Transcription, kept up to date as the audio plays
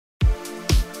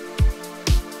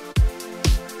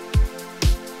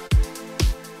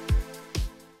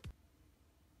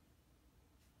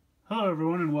Hello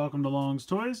everyone and welcome to Long's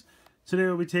Toys. Today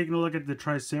we'll be taking a look at the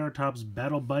Triceratops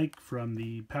battle bike from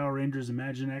the Power Rangers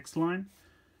Imaginext line.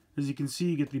 As you can see,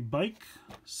 you get the bike,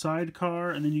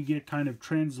 sidecar, and then you get kind of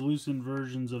translucent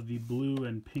versions of the blue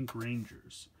and pink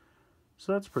Rangers.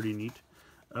 So that's pretty neat.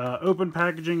 Open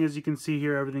packaging, as you can see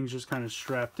here, everything's just kind of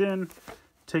strapped in.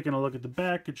 Taking a look at the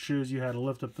back, it shows you how to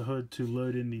lift up the hood to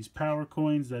load in these power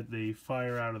coins that they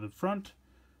fire out of the front,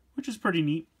 which is pretty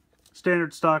neat.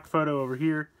 Standard stock photo over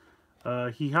here.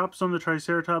 He hops on the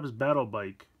Triceratops battle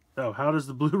bike. Oh, how does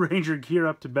the Blue Ranger gear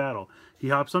up to battle? He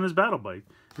hops on his battle bike.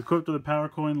 Equipped with a power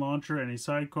coin launcher and a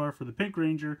sidecar for the Pink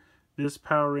Ranger, this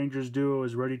Power Rangers duo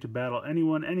is ready to battle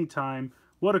anyone, anytime.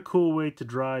 What a cool way to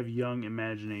drive young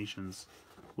imaginations.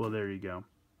 Well, there you go.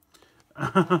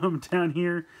 Down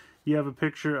here, you have a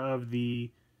picture of the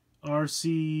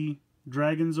RC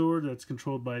Dragon Zord that's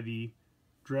controlled by the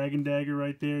Dragon Dagger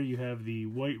right there. You have the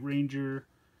White Ranger,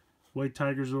 White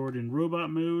Tiger Zord in robot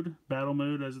mode, battle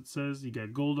mode as it says. You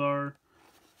got Goldar,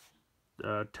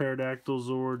 Pterodactyl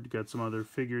Zord, you got some other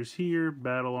figures here,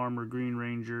 Battle Armor Green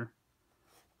Ranger.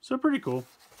 So pretty cool.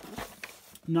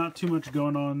 Not too much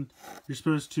going on. You're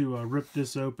supposed to rip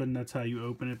this open. That's how you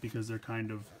open it because they're kind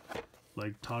of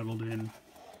like toggled in.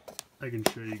 I can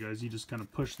show you guys. You just kind of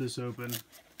push this open.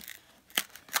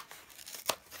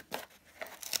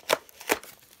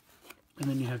 And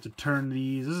then you have to turn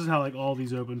these. This is how like all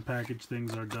these open package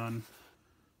things are done.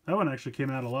 That one actually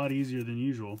came out a lot easier than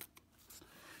usual.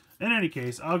 In any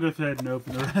case, I'll go ahead and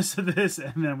open the rest of this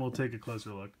and then we'll take a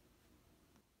closer look.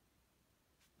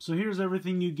 So here's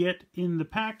everything you get in the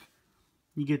pack.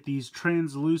 You get these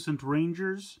translucent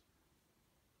Rangers.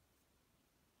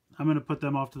 I'm going to put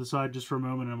them off to the side just for a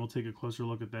moment and we'll take a closer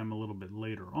look at them a little bit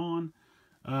later on.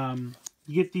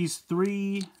 You get these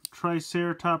 3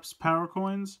 Triceratops power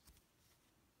coins.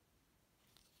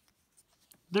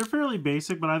 They're fairly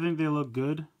basic, but I think they look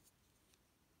good.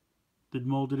 The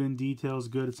molded in detail is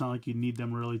good. It's not like you need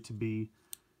them really to be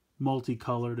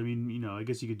multicolored. I mean, you know, I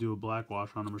guess you could do a black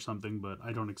wash on them or something, but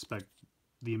I don't expect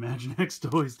the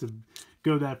Imaginext toys to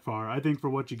go that far. I think for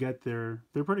what you get, they're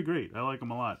pretty great. I like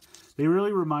them a lot. They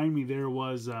really remind me, there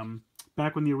was,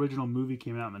 back when the original movie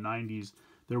came out in the 90s,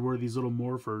 there were these little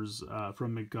morphers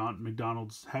from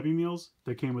McDonald's Happy Meals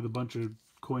that came with a bunch of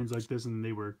coins like this, and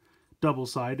they were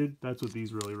double-sided. That's what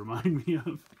these really remind me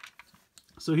of.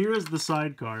 So here is the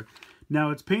sidecar. Now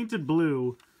it's painted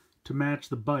blue to match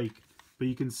the bike, but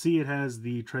you can see it has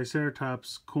the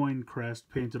Triceratops coin crest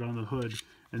painted on the hood,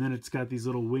 and then it's got these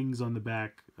little wings on the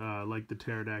back like the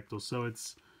pterodactyl. So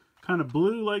it's kind of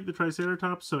blue like the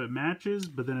Triceratops, so it matches,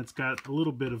 but then it's got a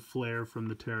little bit of flair from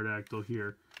the pterodactyl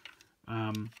here.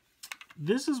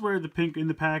 This is where the pink, in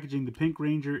the packaging, the Pink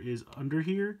Ranger is under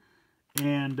here.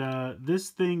 And this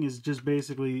thing is just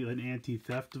basically an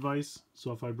anti-theft device.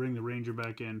 So if I bring the Ranger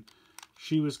back in,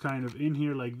 she was kind of in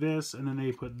here like this, and then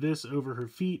they put this over her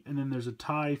feet, and then there's a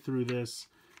tie through this,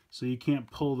 so you can't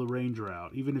pull the Ranger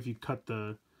out. Even if you cut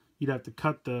the, you'd have to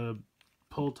cut the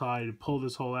pull tie to pull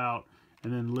this hole out,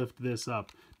 and then lift this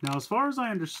up. Now, as far as I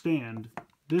understand,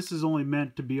 this is only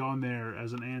meant to be on there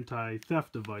as an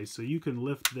anti-theft device, so you can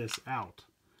lift this out,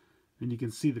 and you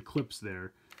can see the clips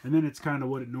there. And then it's kind of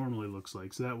what it normally looks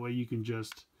like. So that way you can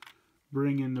just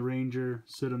bring in the Ranger,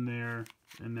 sit them there,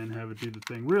 and then have it do the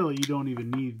thing. Really, you don't even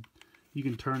need, you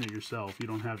can turn it yourself. You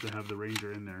don't have to have the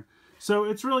Ranger in there. So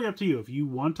it's really up to you. If you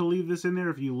want to leave this in there,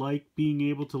 if you like being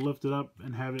able to lift it up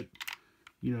and have it,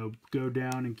 you know, go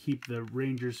down and keep the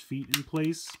Ranger's feet in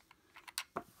place.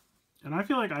 And I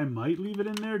feel like I might leave it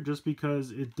in there just because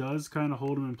it does kind of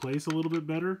hold them in place a little bit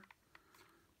better.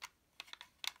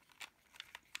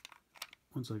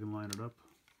 Once I can line it up.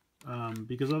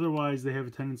 Because otherwise they have a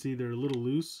tendency, they're a little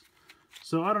loose.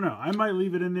 So I don't know. I might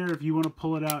leave it in there. If you want to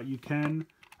pull it out, you can.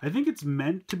 I think it's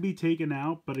meant to be taken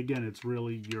out, but again, it's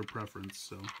really your preference.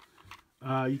 So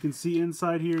you can see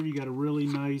inside here, you got a really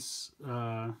nice,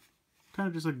 kind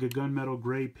of just like a gunmetal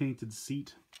gray painted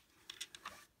seat.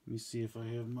 Let me see if I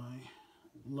have my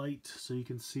light so you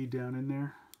can see down in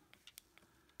there.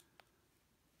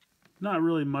 Not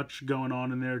really much going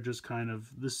on in there, just kind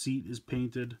of the seat is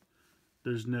painted.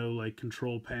 There's no like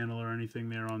control panel or anything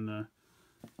there on the,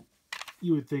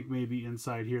 you would think maybe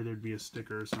inside here there'd be a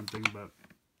sticker or something, but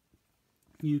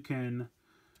you can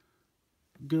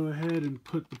go ahead and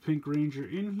put the Pink Ranger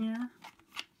in here.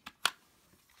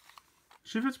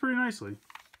 She fits pretty nicely.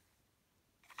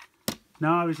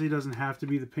 Now obviously it doesn't have to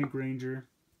be the Pink Ranger.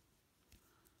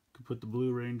 You could put the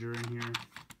Blue Ranger in here.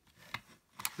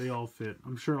 They all fit.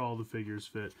 I'm sure all the figures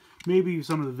fit. Maybe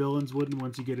some of the villains wouldn't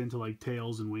once you get into like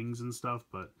tails and wings and stuff,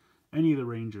 but any of the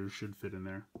Rangers should fit in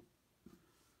there.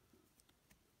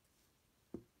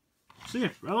 So yeah,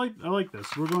 I like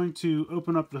this. We're going to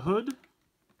open up the hood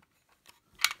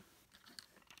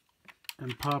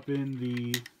and pop in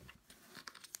the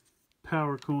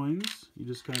power coins. You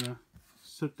just kind of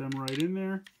set them right in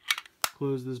there.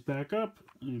 Close this back up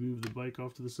and move the bike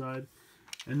off to the side.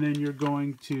 And then you're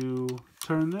going to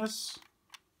turn this.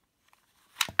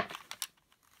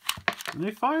 And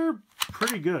they fire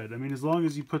pretty good. I mean, as long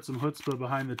as you put some chutzpah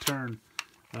behind the turn,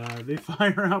 they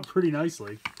fire out pretty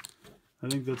nicely. I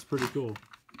think that's pretty cool.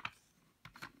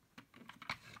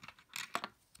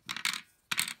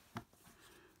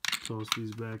 Toss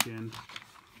these back in.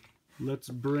 Let's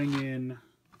bring in...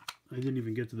 I didn't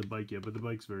even get to the bike yet, but the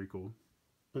bike's very cool.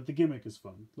 But the gimmick is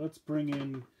fun. Let's bring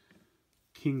in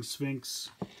King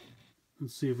Sphinx and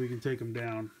see if we can take him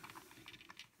down.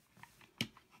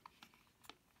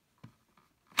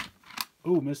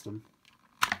 Oh, missed him.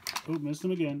 Oh, missed him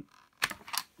again.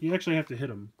 You actually have to hit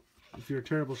him. If you're a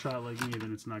terrible shot like me,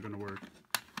 then it's not going to work.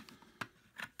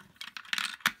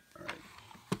 Alright.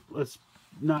 Let's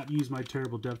not use my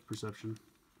terrible depth perception.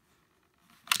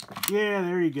 Yeah,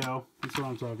 there you go. That's what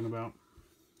I'm talking about.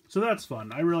 So that's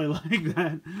fun. I really like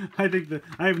that. I think that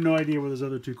I have no idea where those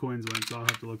other two coins went, so I'll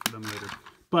have to look for them later.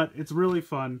 But it's really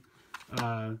fun.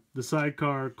 The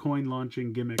sidecar coin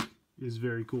launching gimmick is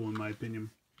very cool in my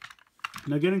opinion.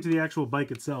 Now getting to the actual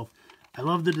bike itself, I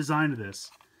love the design of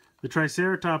this. The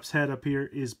Triceratops head up here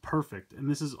is perfect, and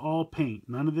this is all paint.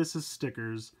 None of this is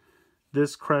stickers.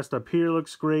 This crest up here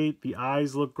looks great. The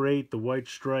eyes look great. The white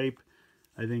stripe.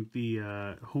 I think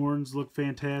the horns look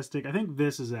fantastic. I think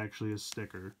this is actually a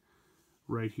sticker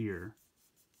right here.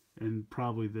 And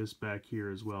probably this back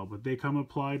here as well. But they come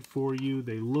applied for you.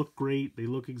 They look great. They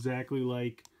look exactly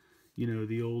like, you know,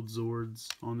 the old Zords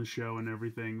on the show and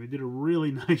everything. They did a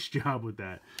really nice job with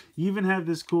that. You even have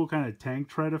this cool kind of tank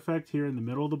tread effect here in the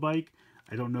middle of the bike.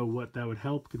 I don't know what that would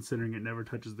help considering it never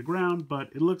touches the ground, but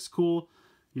it looks cool.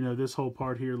 You know, this whole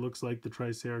part here looks like the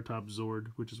Triceratops Zord,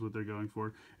 which is what they're going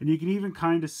for. And you can even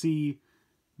kind of see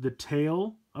the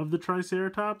tail of the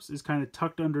Triceratops is kind of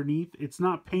tucked underneath. It's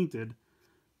not painted,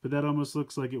 but that almost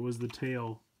looks like it was the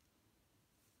tail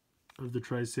of the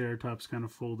Triceratops kind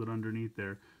of folded underneath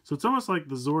there. So it's almost like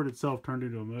the Zord itself turned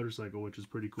into a motorcycle, which is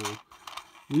pretty cool.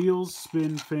 Wheels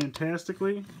spin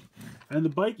fantastically, and the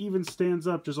bike even stands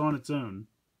up just on its own,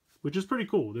 which is pretty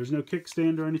cool. There's no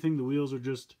kickstand or anything. The wheels are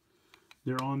just,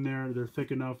 they're on there. They're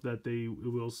thick enough that they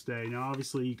will stay. Now,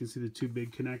 obviously, you can see the two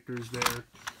big connectors there.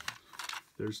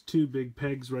 There's two big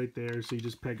pegs right there, so you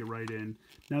just peg it right in.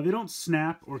 Now, they don't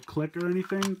snap or click or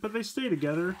anything, but they stay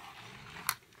together.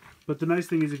 But the nice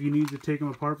thing is if you need to take them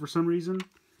apart for some reason,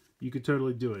 you could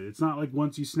totally do it. It's not like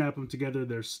once you snap them together,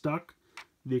 they're stuck.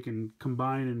 They can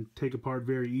combine and take apart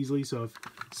very easily. So if,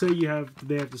 say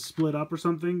they have to split up or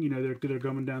something, you know, they're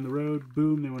coming down the road,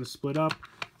 boom, they want to split up.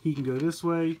 He can go this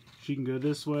way, she can go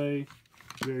this way.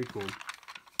 Very cool.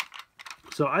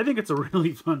 So I think it's a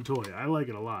really fun toy. I like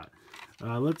it a lot.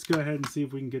 Let's go ahead and see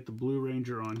if we can get the Blue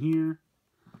Ranger on here.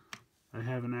 I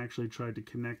haven't actually tried to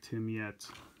connect him yet.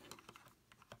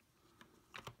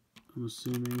 I'm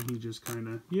assuming he just kind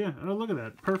of, yeah, oh, look at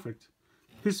that, perfect.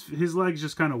 His legs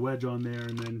just kind of wedge on there,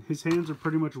 and then his hands are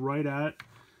pretty much right at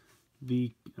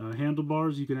the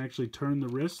handlebars. You can actually turn the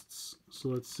wrists. So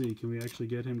let's see, can we actually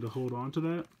get him to hold on to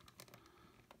that?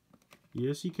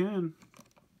 Yes, you can.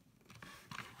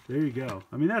 There you go.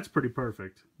 I mean, that's pretty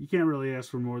perfect. You can't really ask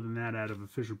for more than that out of a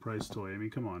Fisher-Price toy. I mean,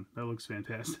 come on, that looks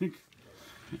fantastic.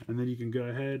 And then you can go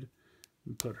ahead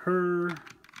and put her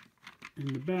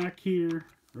in the back here,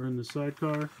 or in the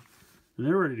sidecar, and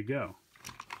they're ready to go.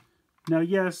 Now,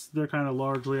 yes, they're kind of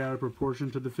largely out of proportion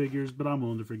to the figures, but I'm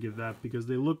willing to forgive that because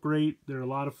they look great. They're a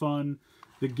lot of fun.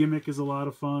 The gimmick is a lot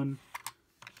of fun.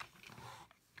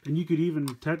 And you could even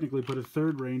technically put a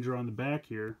third Ranger on the back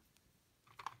here,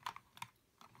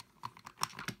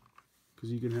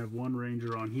 because you can have one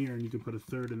Ranger on here and you can put a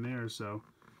third in there, so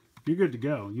you're good to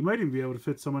go. You might even be able to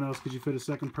fit someone else because you fit a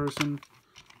second person,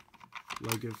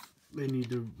 like if they need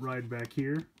to ride back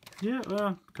here.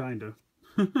 Yeah, kinda.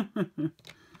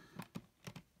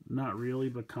 Not really,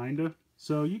 but kinda.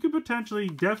 So you could potentially,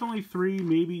 definitely 3,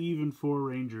 maybe even 4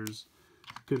 Rangers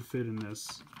could fit in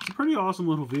this. It's a pretty awesome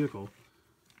little vehicle.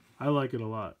 I like it a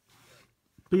lot.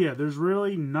 But yeah, there's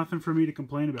really nothing for me to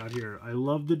complain about here. I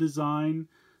love the design,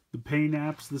 the paint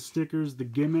apps, the stickers, the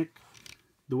gimmick,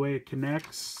 the way it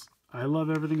connects. I love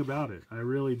everything about it. I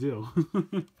really do.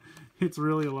 It's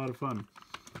really a lot of fun.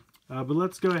 But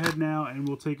let's go ahead now and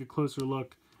we'll take a closer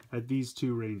look at these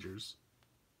two Rangers.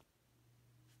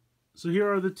 So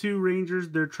here are the two Rangers.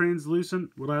 They're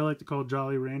translucent, what I like to call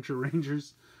Jolly Rancher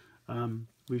Rangers.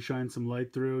 We shine some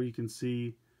light through. You can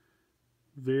see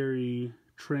very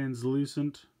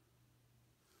translucent.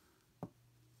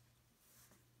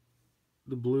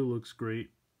 The blue looks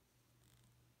great.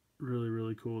 Really,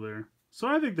 really cool there. So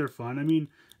I think they're fun. I mean,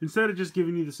 instead of just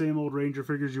giving you the same old Ranger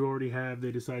figures you already have,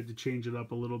 they decided to change it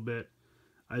up a little bit.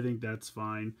 I think that's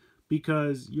fine.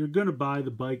 Because you're going to buy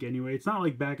the bike anyway. It's not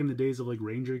like back in the days of like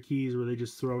Ranger keys where they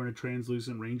just throw in a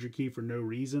translucent Ranger key for no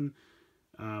reason.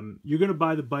 You're going to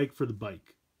buy the bike for the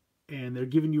bike. And they're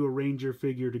giving you a Ranger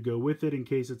figure to go with it in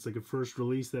case it's like a first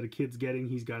release that a kid's getting.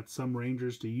 He's got some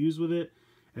Rangers to use with it.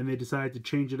 And they decided to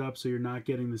change it up so you're not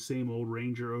getting the same old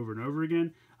Ranger over and over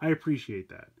again. I appreciate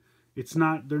that.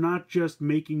 They're not just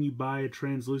making you buy a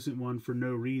translucent one for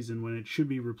no reason when it should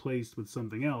be replaced with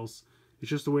something else. It's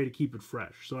just a way to keep it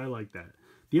fresh. So I like that.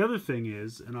 The other thing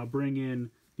is, and I'll bring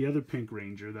in the other pink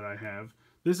Ranger that I have.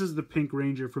 This is the pink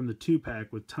Ranger from the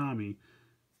 2-pack with Tommy.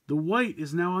 The white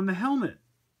is now on the helmet.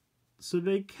 So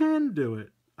they can do it.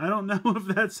 I don't know if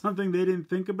that's something they didn't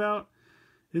think about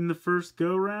in the first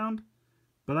go-round.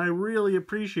 But I really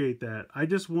appreciate that. I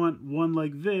just want one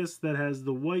like this that has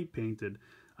the white painted.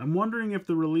 I'm wondering if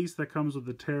the release that comes with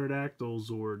the Pterodactyl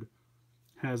Zord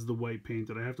has the white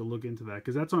painted. I have to look into that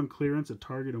because that's on clearance at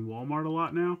Target and Walmart a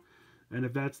lot now. And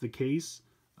if that's the case,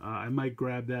 I might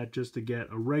grab that just to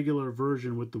get a regular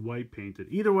version with the white painted.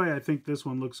 Either way, I think this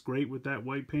one looks great with that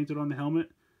white painted on the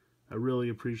helmet. I really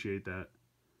appreciate that.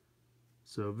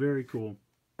 So very cool.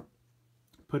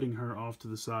 Putting her off to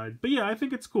the side. But yeah, I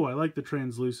think it's cool. I like the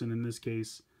translucent in this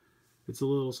case. It's a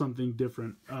little something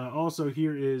different. Also,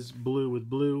 here is blue with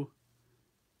blue.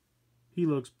 He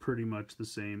looks pretty much the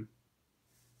same.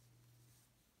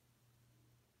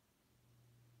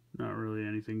 Not really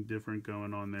anything different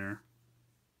going on there.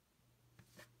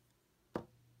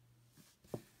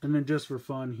 And then just for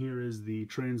fun, here is the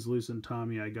translucent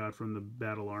Tommy I got from the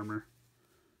Battle Armor.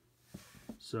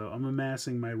 So I'm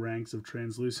amassing my ranks of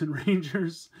translucent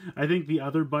Rangers. I think the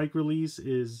other bike release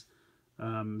is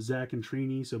Zach and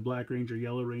Trini. So Black Ranger,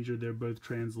 Yellow Ranger, they're both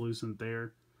translucent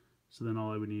there. So then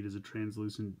all I would need is a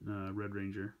translucent Red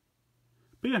Ranger.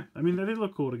 But yeah, I mean, they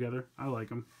look cool together. I like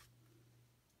them.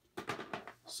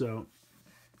 So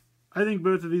I think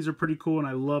both of these are pretty cool. And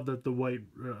I love that the white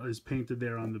is painted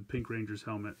there on the Pink Ranger's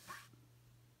helmet.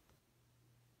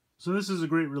 So this is a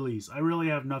great release. I really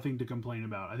have nothing to complain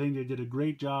about. I think they did a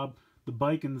great job. The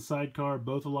bike and the sidecar,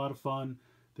 both a lot of fun.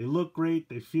 They look great.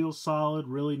 They feel solid,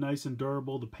 really nice and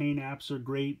durable. The paint apps are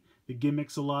great. The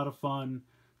gimmick's a lot of fun.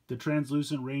 The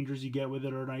translucent Rangers you get with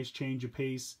it are a nice change of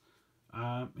pace.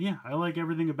 Yeah, I like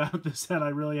everything about this set. I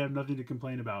really have nothing to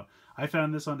complain about. I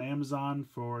found this on Amazon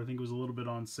for, I think it was a little bit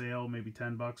on sale, maybe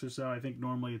 10 bucks or so. I think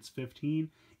normally it's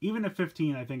 15. Even at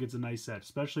 15, I think it's a nice set,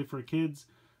 especially for kids.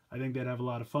 I think they'd have a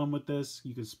lot of fun with this.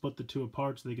 You can split the two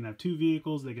apart so they can have two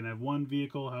vehicles. They can have one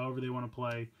vehicle, however they want to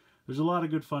play. There's a lot of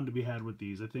good fun to be had with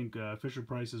these. I think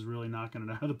Fisher-Price is really knocking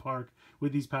it out of the park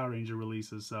with these Power Ranger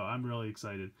releases, so I'm really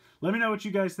excited. Let me know what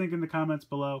you guys think in the comments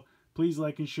below. Please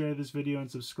like and share this video and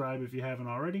subscribe if you haven't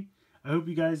already. I hope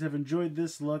you guys have enjoyed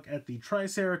this look at the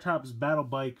Triceratops Battle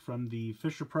Bike from the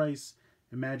Fisher-Price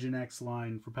Imaginext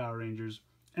line for Power Rangers.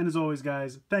 And as always,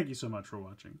 guys, thank you so much for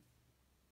watching.